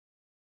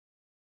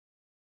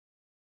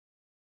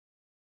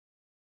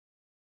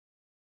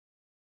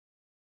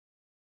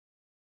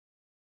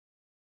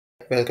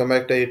Welcome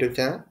back to our YouTube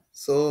channel.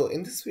 So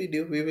in this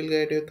video, we will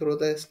guide you through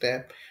the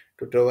step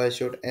to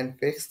troubleshoot and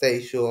fix the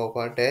issue of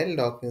our Dell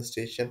docking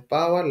station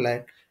power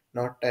light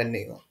not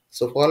turning on.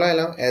 So follow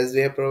along as we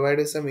have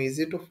provided some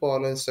easy to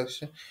follow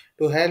instruction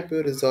to help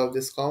you resolve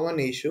this common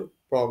issue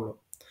problem.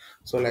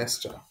 So let's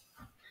start.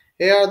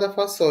 Here are the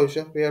first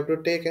solution. We have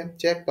to take and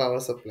check power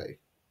supply.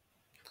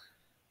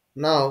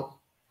 Now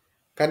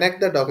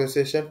connect the docking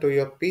station to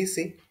your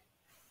PC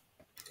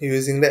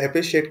using the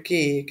appreciate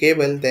key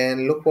cable,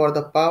 then look for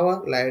the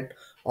power light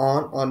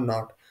on or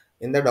not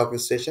in the docking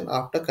station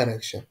after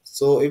connection.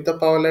 So if the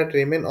power light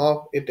remain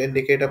off, it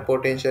indicate a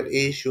potential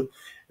issue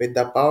with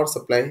the power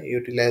supply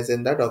utilized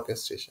in the docking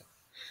station.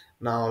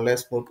 Now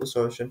let's move to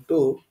solution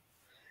 2.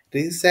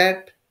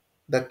 Reset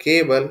the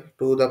cable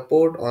to the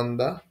port on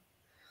the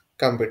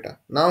computer.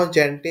 Now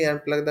gently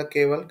unplug the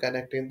cable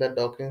connecting the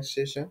docking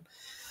station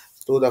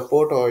to the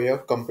port of your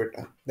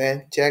computer.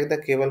 Then check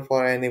the cable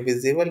for any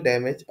visible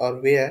damage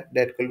or wear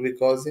that could be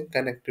causing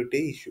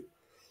connectivity issue.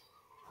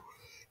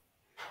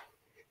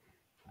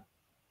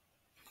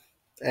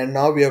 And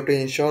now we have to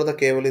ensure the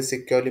cable is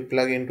securely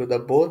plugged into the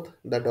both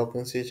the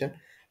docking station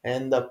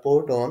and the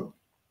port on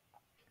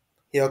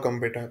your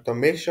computer. So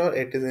make sure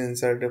it is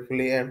inserted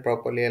fully and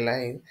properly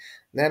aligned.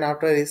 Then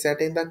after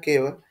resetting the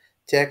cable,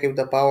 check if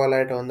the power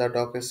light on the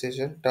docking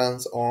station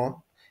turns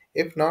on.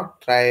 If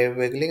not, try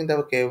wiggling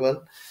the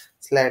cable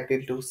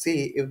slightly to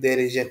see if there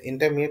is an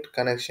intermediate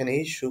connection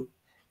issue.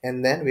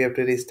 And then we have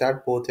to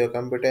restart both your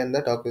computer and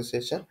the docking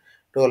station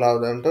to allow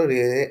them to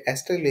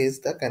establish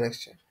the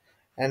connection.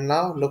 And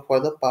now look for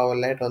the power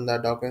light on the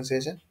docking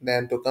station.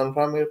 Then to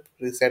confirm if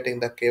resetting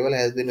the cable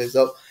has been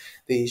resolved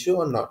the issue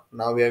or not.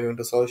 Now we are going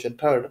to solution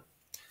third.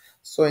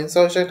 So in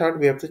solution third,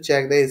 we have to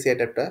check the AC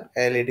adapter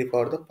LED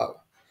for the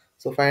power.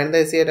 So find the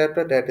AC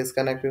adapter that is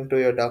connecting to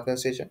your docking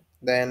station.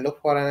 Then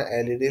look for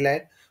an LED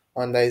light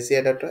on the AC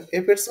adapter.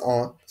 If it's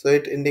on, so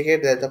it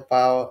indicates that the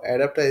power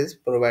adapter is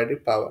providing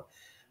power.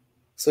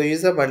 So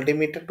use a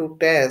multimeter to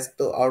test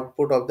the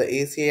output of the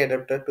AC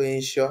adapter to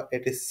ensure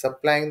it is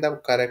supplying the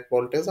correct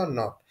voltage or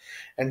not.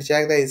 And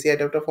check the AC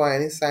adapter for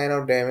any sign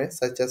of damage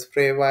such as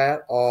fray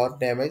wire or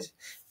damaged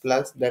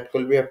plugs that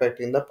could be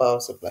affecting the power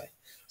supply.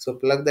 So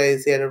plug the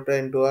AC adapter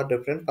into a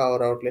different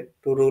power outlet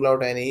to rule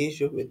out any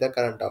issue with the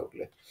current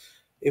outlet.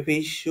 If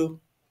issue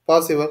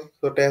possible,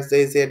 so test the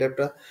AC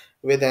adapter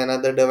with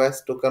another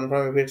device to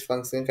confirm if it's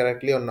functioning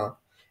correctly or not.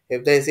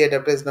 If the AC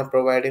adapter is not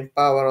providing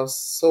power or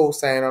so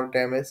sign of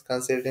damage,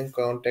 considering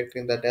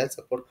contacting the Dell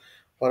support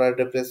for a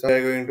replacement. We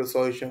are going to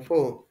solution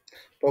 4.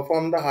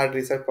 Perform the hard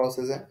reset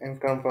procedure and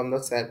confirm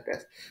the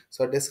self-test.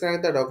 So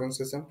disconnect the docking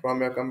system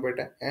from your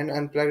computer and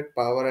unplug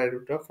power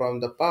adapter from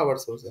the power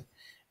source.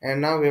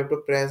 And now we have to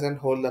press and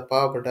hold the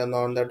power button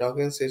on the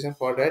docking station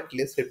for at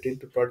least 15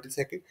 to 20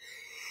 seconds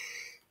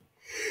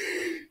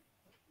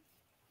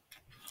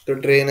to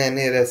drain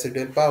any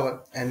residual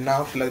power. And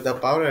now plug the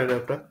power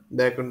adapter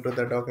back into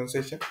the docking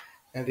station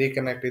and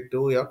reconnect it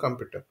to your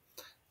computer.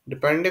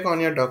 Depending on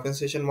your docking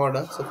station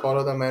model, so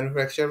follow the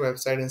manufacturer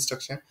website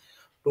instruction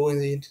to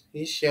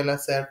initial a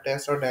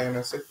self-test or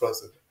diagnostic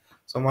procedure.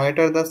 So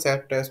monitor the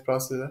self-test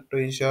procedure to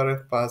ensure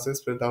it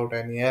passes without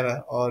any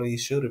error or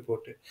issue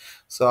reported.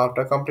 So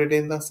after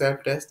completing the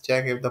self-test,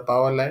 check if the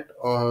power light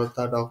or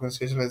the docking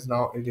station is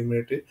now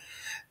illuminated.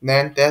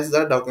 Then test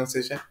the docking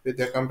station with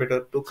your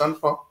computer to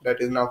confirm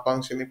that is now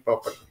functioning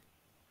properly.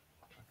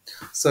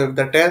 So if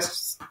the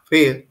tests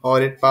fail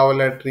or if power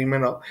light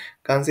remain off,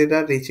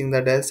 consider reaching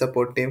the Dell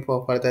support team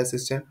for further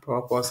assistance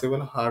for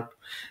possible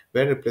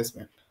hardware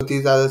replacement. So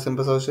these are the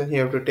simple solutions you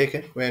have to take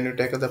it when you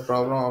tackle the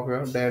problem of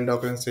your Dell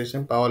docking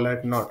station power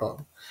light not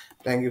on.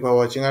 Thank you for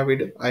watching our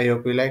video. I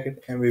hope you like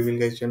it and we will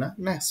get you in our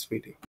next video.